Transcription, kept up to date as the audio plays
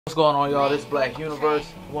What's going on, y'all? This is Black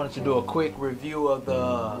Universe. Wanted to do a quick review of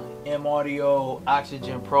the M Audio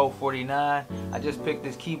Oxygen Pro 49. I just picked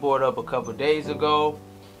this keyboard up a couple days ago.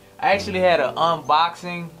 I actually had an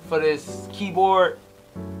unboxing for this keyboard,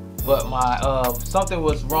 but my something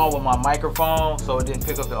was wrong with my microphone, so it didn't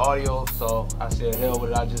pick up the audio. So I said, hell with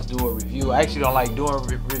it, I just do a review. I actually don't like doing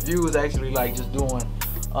reviews. I actually like just doing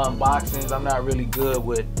unboxings. I'm not really good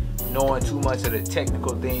with knowing too much of the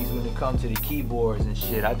technical things when it comes to the keyboards and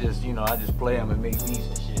shit. I just play them and make beats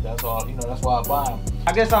and shit. That's all, that's why I buy them.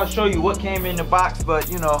 I guess I'll show you what came in the box, but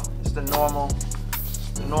it's the normal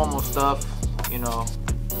stuff,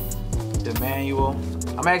 the manual.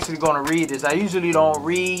 I'm actually gonna read this. I usually don't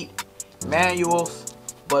read manuals,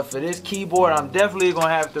 but for this keyboard, I'm definitely gonna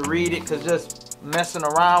have to read it, because just messing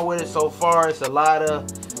around with it so far, it's a lot of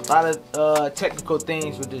technical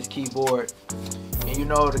things with this keyboard. And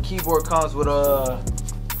the keyboard comes with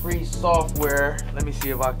free software. Let me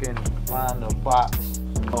see if I can find the box.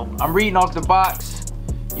 I'm reading off the box.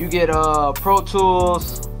 You get Pro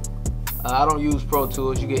Tools. I don't use Pro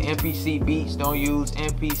Tools. You get MPC Beats. Don't use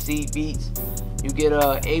MPC Beats. You get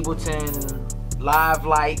Ableton Live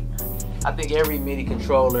Light. I think every MIDI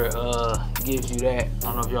controller gives you that. I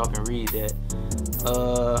don't know if y'all can read that.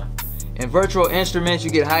 In virtual instruments,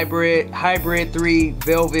 you get Hybrid 3,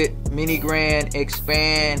 Velvet, Mini Grand,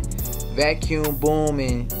 Expand, Vacuum Boom,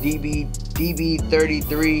 and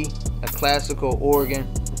DB33, a classical organ.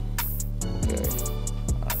 Okay.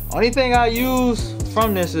 Only thing I use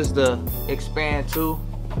from this is the Expand 2.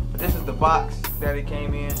 But this is the box that it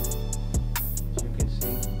came in, as you can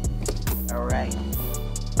see. Alright.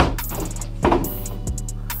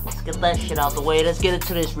 Let's get that shit out the way. Let's get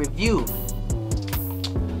into this review.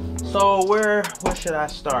 So where should I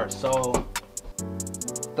start? So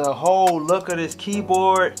the whole look of this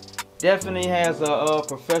keyboard definitely has a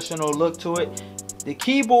professional look to it. The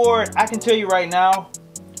keyboard, I can tell you right now,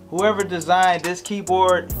 whoever designed this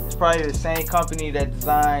keyboard is probably the same company that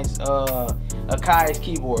designs Akai's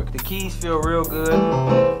keyboard. The keys feel real good.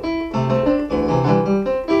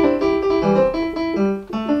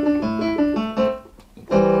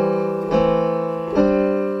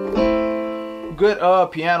 Good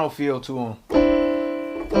piano feel to them.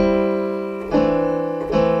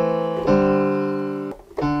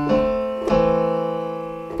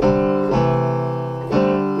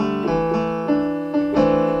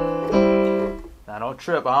 Now don't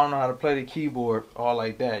trip, I don't know how to play the keyboard all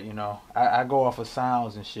like that, I go off of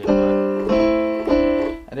sounds and shit.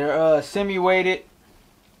 And they're semi-weighted,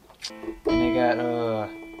 and they got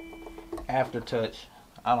aftertouch.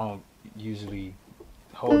 I don't usually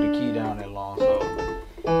hold the key down that long, so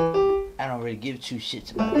I don't really give two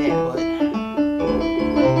shits about that. But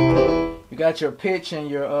you got your pitch and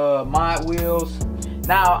your mod wheels.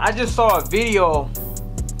 Now I just saw a video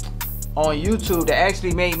on YouTube that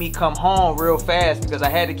actually made me come home real fast, because I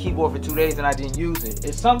had the keyboard for 2 days and I didn't use it.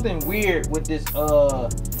 It's something weird with this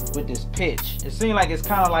pitch. It seems like it's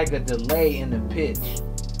kind of like a delay in the pitch.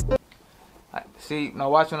 See,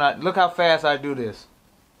 now watch when look how fast I do this.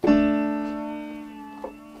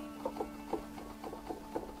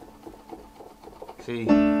 See.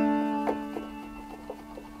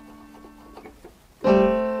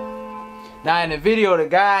 Now in the video, the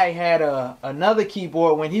guy had another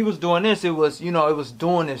keyboard. When he was doing this, it was it was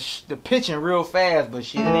doing the pitching real fast, but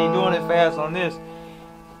shit, it ain't doing it fast on this.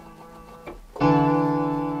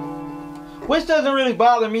 Which doesn't really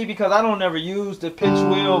bother me, because I don't ever use the pitch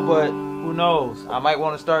wheel, but who knows? I might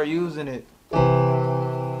want to start using it.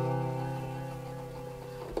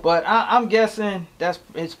 But I'm guessing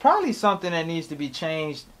it's probably something that needs to be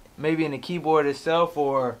changed, maybe in the keyboard itself,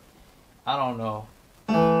 or I don't know.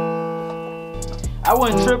 I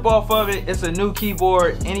wouldn't trip off of it. It's a new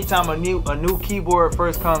keyboard. Anytime a new keyboard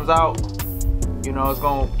first comes out, it's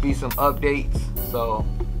gonna be some updates. So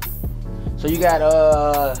you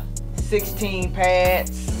got 16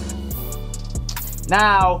 pads.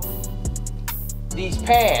 Now these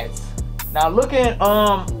pads. Now looking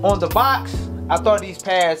on the box, I thought these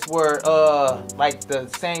pads were like the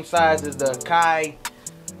same size as the Akai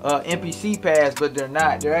MPC pads, but they're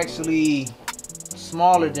not. They're actually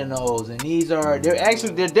smaller than those, and they're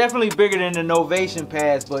definitely bigger than the Novation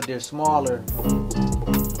pads, but they're smaller.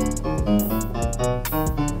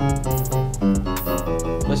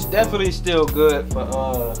 But it's definitely still good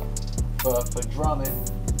for drumming.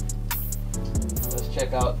 Let's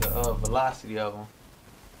check out the velocity of them.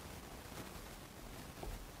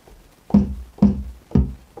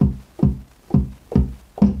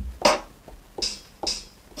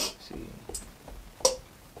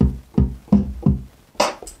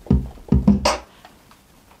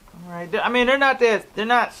 I mean, they're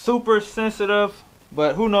not super sensitive,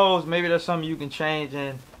 but who knows? Maybe there's something you can change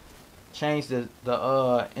and change the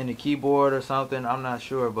in the keyboard or something. I'm not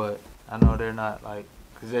sure, but I know they're not like,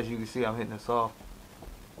 because as you can see, I'm hitting it soft.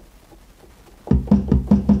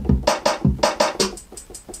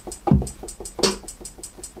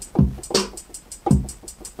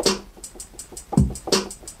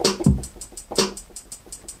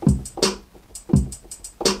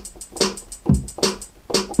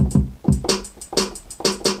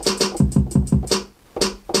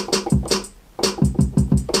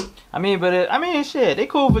 I mean, shit, they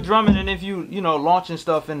cool for drumming, and if you know, launching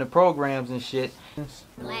stuff into programs and shit.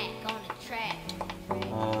 Black on the track.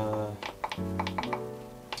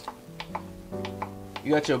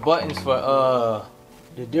 You got your buttons for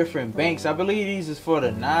the different banks. I believe these is for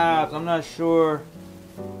the knobs. I'm not sure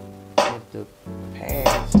if the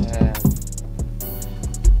pads have.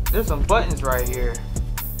 There's some buttons right here.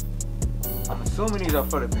 I'm assuming these are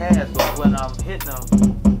for the pads, but when I'm hitting them,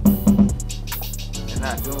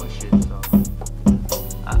 not doing shit, so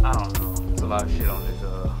I don't know. There's a lot of shit on this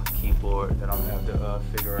keyboard that I'm gonna have to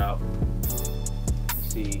figure out. Let's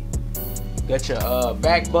see, got your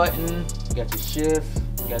back button, got your shift,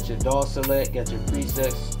 got your DAW select, got your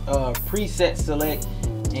preset select,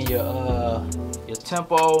 and your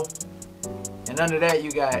tempo. And under that you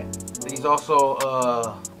got these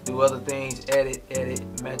also do other things, edit,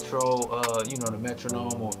 metro, you know, the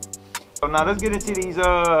metronome. Or so now let's get into these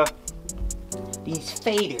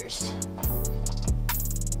faders.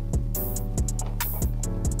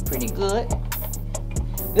 Pretty good.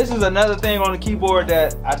 This is another thing on the keyboard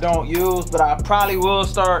that I don't use, but I probably will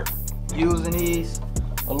start using these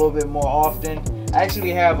a little bit more often. I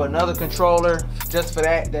actually have another controller just for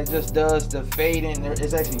that just does the fading.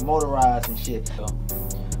 It's actually motorized and shit. So.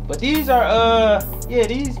 But these are yeah,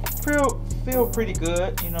 these feel pretty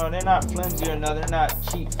good. You know, they're not flimsy or nothing. They're not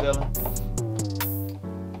cheap feeling.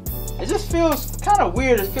 It just feels kind of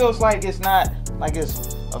weird. It feels like it's not, like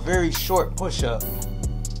it's a very short push-up.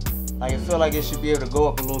 Like, I feel like it should be able to go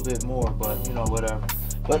up a little bit more, but you know, whatever.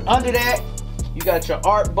 But under that, you got your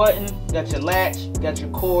art button, got your latch, got your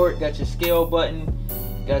chord, got your scale button,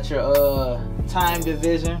 got your time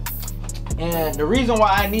division. And the reason why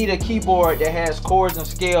I need a keyboard that has chords and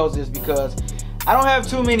scales is because I don't have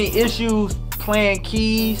too many issues playing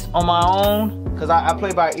keys on my own, because I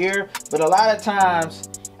play by ear. But a lot of times,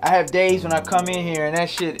 I have days when I come in here and that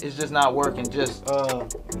shit is just not working. Just go back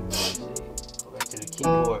to the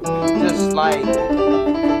keyboard. Just like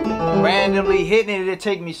randomly hitting it, it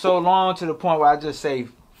take me so long to the point where I just say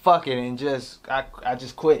fuck it and I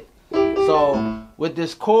just quit. So with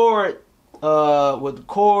this chord, with the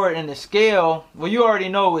chord and the scale, well, you already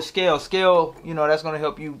know with scale, you know, that's gonna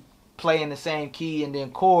help you play in the same key, and then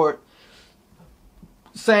chord,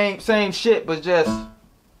 same shit, but just,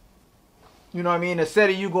 you know what I mean? Instead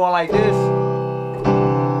of you going like this with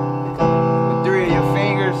 3 of your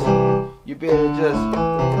fingers, you be able to just,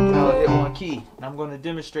 you know, hit one key. And I'm going to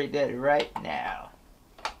demonstrate that right now.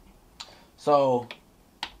 So,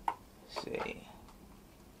 let's see.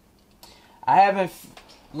 I haven't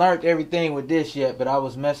learned everything with this yet, but I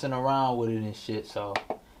was messing around with it and shit. So,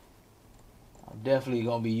 I'm definitely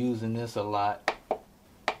going to be using this a lot.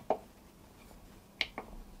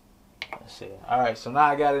 Alright, so now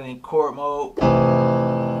I got it in chord mode.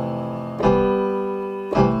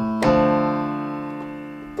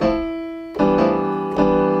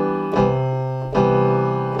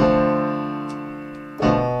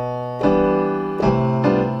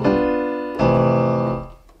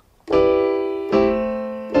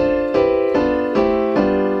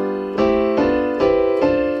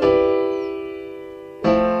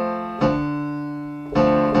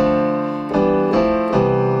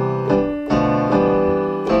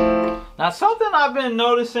 Now, something I've been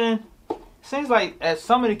noticing, seems like at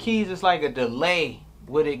some of the keys it's like a delay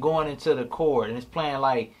with it going into the chord, and it's playing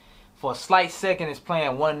like for a slight second it's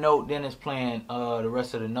playing one note, then it's playing the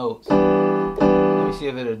rest of the notes. Let me see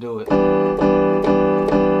if it'll do it.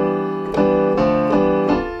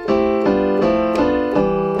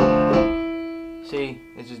 See,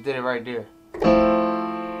 it just did it right there.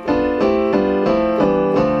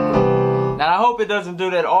 Now I hope it doesn't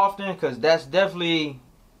do that often, because that's definitely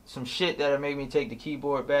some shit that'll make me take the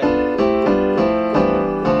keyboard back. When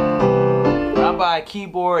I buy a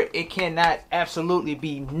keyboard, it cannot absolutely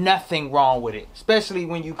be nothing wrong with it. Especially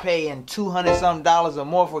when you paying $200-something or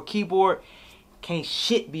more for a keyboard. Can't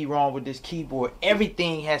shit be wrong with this keyboard.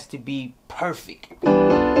 Everything has to be perfect.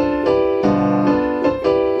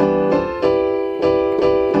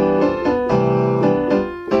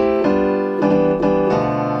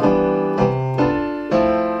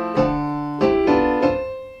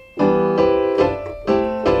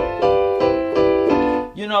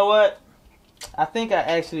 know what? I think I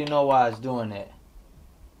actually know why it's doing that.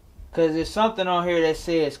 Because there's something on here that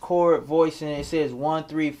says chord voicing. It says 1,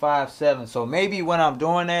 3, 5, 7. So maybe when I'm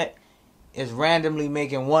doing that, it's randomly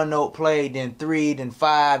making one note play, then 3, then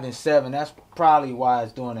 5, then 7. That's probably why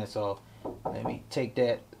it's doing that. So let me take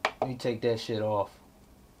that. Let me take that shit off.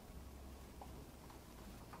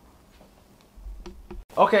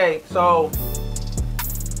 Okay, so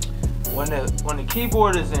when the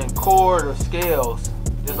keyboard is in chord or scales,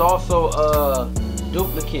 there's also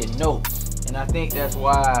duplicate notes, and I think that's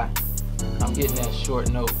why I'm getting that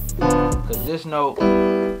short note. Cause this note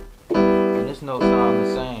and this note sound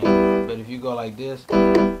the same, but if you go like this,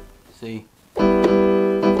 see,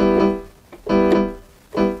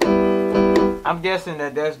 I'm guessing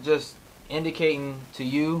that that's just indicating to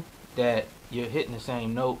you that you're hitting the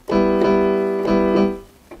same note.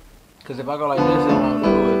 Cause if I go like this, it won't do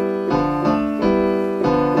it.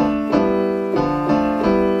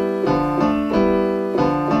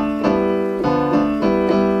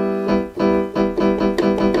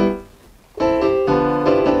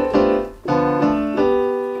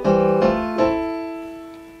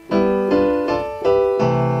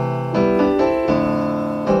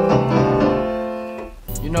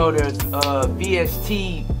 You know, there's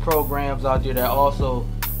VST programs out there that also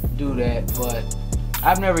do that, but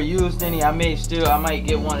I've never used any. I might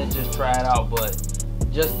get one and just try it out, but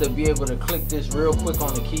just to be able to click this real quick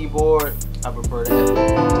on the keyboard, I prefer that.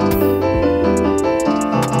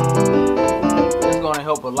 It's going to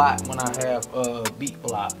help a lot when I have beat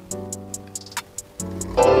block.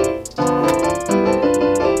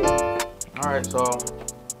 Alright, so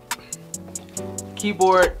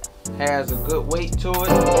keyboard has a good weight to it.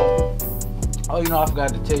 Oh, you know, I forgot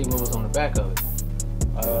to tell you what was on the back of it.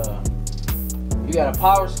 You got a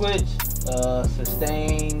power switch,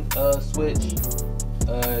 sustain switch,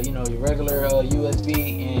 you know, your regular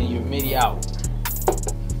USB, and your Midi out.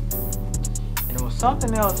 And there was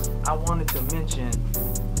something else I wanted to mention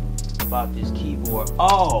about this keyboard.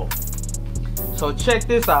 Oh, so check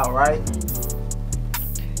this out, right?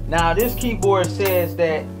 Now this keyboard says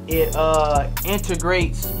that it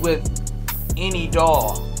integrates with any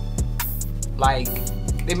DAW. Like,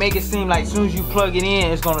 they make it seem like as soon as you plug it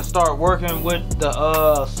in, it's gonna start working with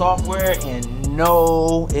the software, and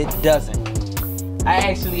no, it doesn't. I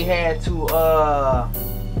actually had to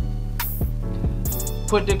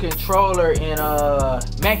put the controller in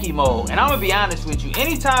Mackie mode, and I'm gonna be honest with you.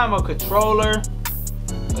 Anytime a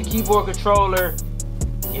keyboard controller,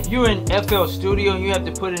 if you're in FL Studio and you have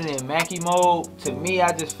to put it in Mackie mode, to me,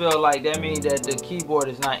 I just feel like that means that the keyboard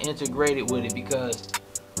is not integrated with it, because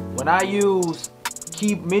when I use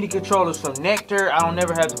MIDI controllers from Nectar, I don't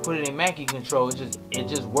never have to put it in Mackie control. It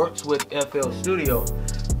just works with FL Studio.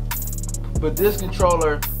 But this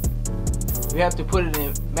controller, you have to put it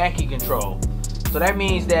in Mackie control. So that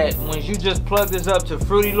means that when you just plug this up to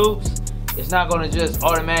Fruity Loops, it's not going to just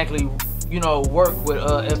automatically, you know, work with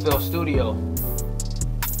FL Studio.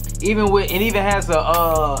 It even has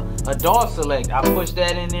a DAW select. I pushed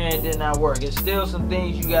that in there and it did not work. It's still some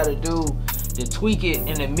things you got to do to tweak it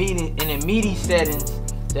in the MIDI settings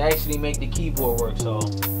to actually make the keyboard work. So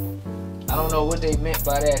I don't know what they meant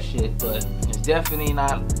by that shit, but it's definitely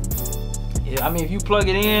not. I mean, if you plug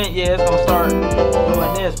it in, yeah, it's gonna start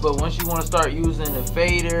doing this. But once you want to start using the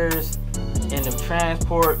faders and the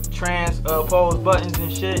transpose buttons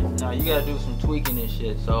and shit, now you gotta do some tweaking and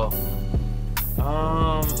shit. So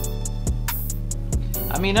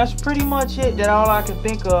I mean, that's pretty much it. That's all I can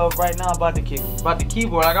think of right now about the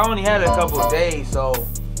keyboard. Like, I only had it a couple of days, so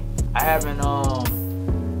I haven't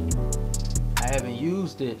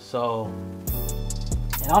used it. So,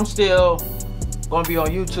 and I'm still gonna be on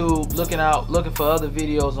YouTube looking for other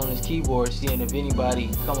videos on this keyboard, seeing if anybody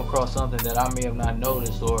come across something that I may have not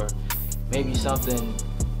noticed, or maybe something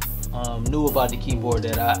new about the keyboard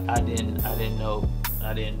that I didn't know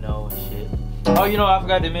and shit. Oh, you know, I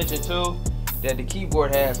forgot to mention too that the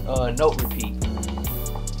keyboard has note repeat,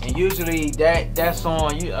 and usually that's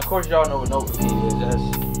on you. Of course, y'all know what note repeat is.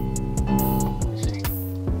 Let's see.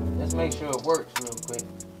 Let's make sure it works real quick.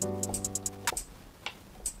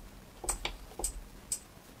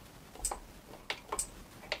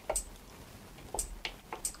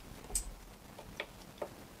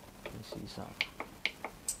 Let's see something.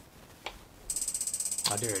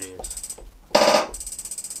 Oh, there it is.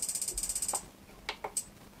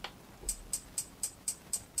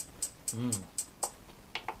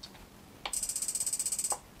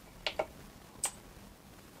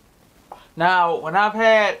 Now, when I've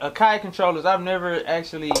had Akai controllers, I've never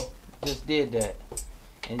actually just did that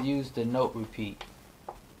and used the note repeat.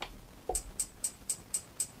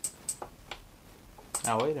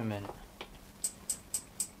 Now wait a minute.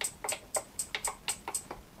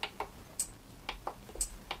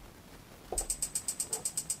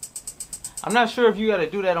 I'm not sure if you got to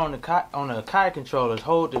do that on the Kai controllers.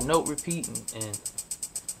 Hold the note repeat and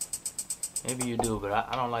maybe you do, but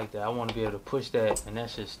I don't like that. I want to be able to push that and that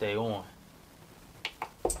should stay on.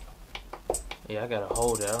 Yeah, I gotta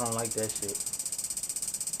hold it. I don't like that shit.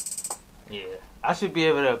 Yeah, I should be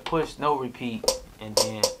able to push note repeat and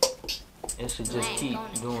then it should just keep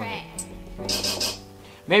doing it.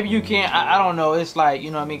 Maybe you can't. I don't know. It's like, you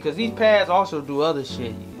know what I mean? Because these pads also do other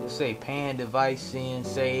shit. You say pan, device, send,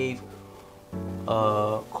 save,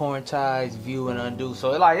 quarantize, view, and undo.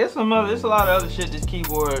 So like it's a lot of other shit this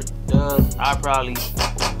keyboard does. I probably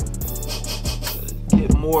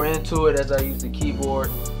get more into it as I use the keyboard.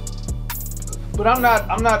 But I'm not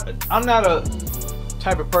a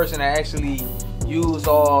type of person that actually use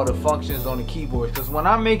all the functions on the keyboard. Because when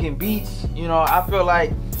I'm making beats, you know, I feel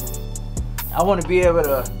like I want to be able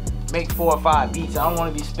to make 4 or 5 beats. I don't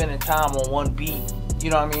want to be spending time on one beat. You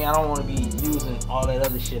know what I mean? I don't want to be using all that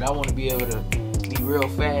other shit. I want to be able to be real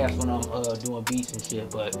fast when I'm doing beats and shit.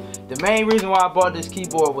 But the main reason why I bought this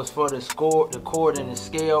keyboard was for the chord and the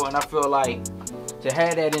scale. And I feel like to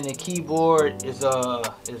have that in the keyboard is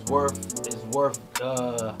worth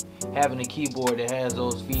having a keyboard that has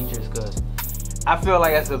those features. Cause I feel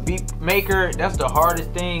like as a beat maker, that's the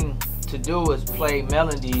hardest thing to do is play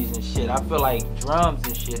melodies and shit. I feel like drums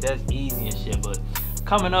and shit, that's easy and shit, but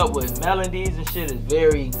coming up with melodies and shit is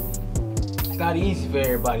it's not easy for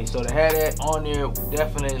everybody. So to have that on there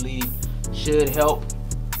definitely should help.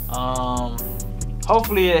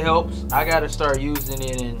 Hopefully it helps. I gotta start using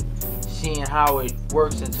it and seeing how it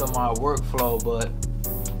works into my workflow. But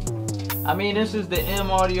I mean, this is the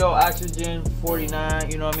M Audio Oxygen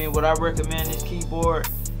 49. You know what I mean? Would I recommend this keyboard?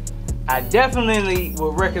 I definitely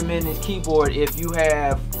would recommend this keyboard if you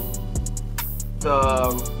have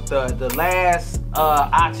the last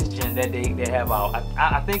Oxygen that they have out.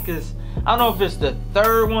 I think I don't know if it's the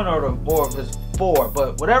 3rd one or if it's 4,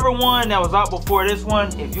 but whatever one that was out before this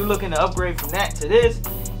one, if you're looking to upgrade from that to this,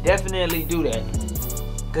 definitely do that.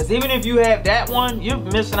 Because even if you have that one, you're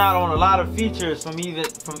missing out on a lot of features from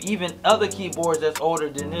even other keyboards that's older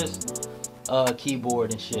than this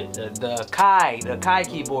keyboard and shit. The Kai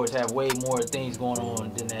keyboards have way more things going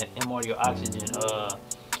on than that M Audio Oxygen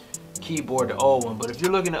keyboard, the old one. But if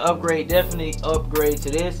you're looking to upgrade, definitely upgrade to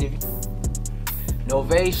this.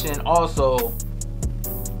 Novation also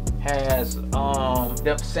has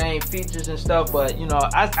the same features and stuff, but you know,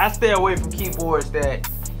 I stay away from keyboards that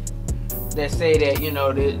say that, you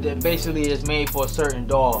know, that basically is made for a certain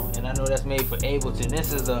DAW, and I know that's made for Ableton.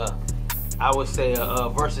 This is I would say a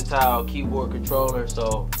versatile keyboard controller,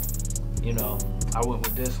 so you know, I went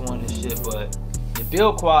with this one and shit. But the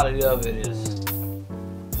build quality of it is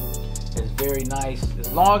very nice. As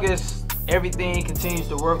long as everything continues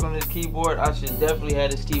to work on this keyboard, I should definitely have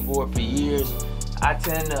this keyboard for years. I've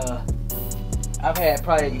had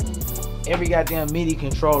probably every goddamn MIDI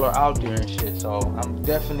controller out there and shit, so I'm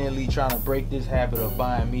definitely trying to break this habit of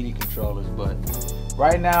buying MIDI controllers. But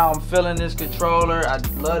right now I'm feeling this controller. I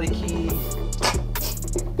love the keys.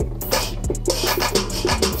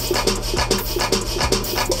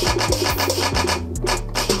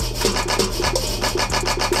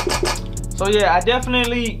 So yeah, I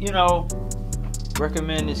definitely, you know,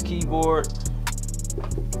 recommend this keyboard.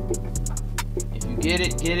 If you get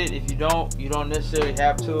it, get it. If you don't necessarily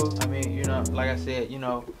have to. I mean, you know, like I said, you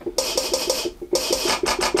know, the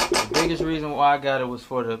biggest reason why I got it was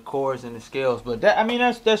for the chords and the scales. But that, I mean,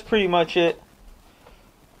 that's pretty much it.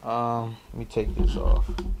 Let me take this off.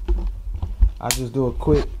 I'll just do a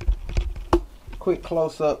quick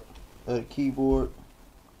close up of the keyboard.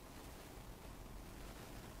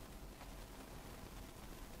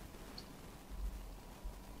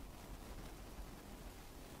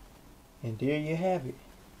 And there you have it,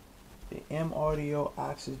 the M Audio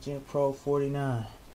Oxygen Pro 49.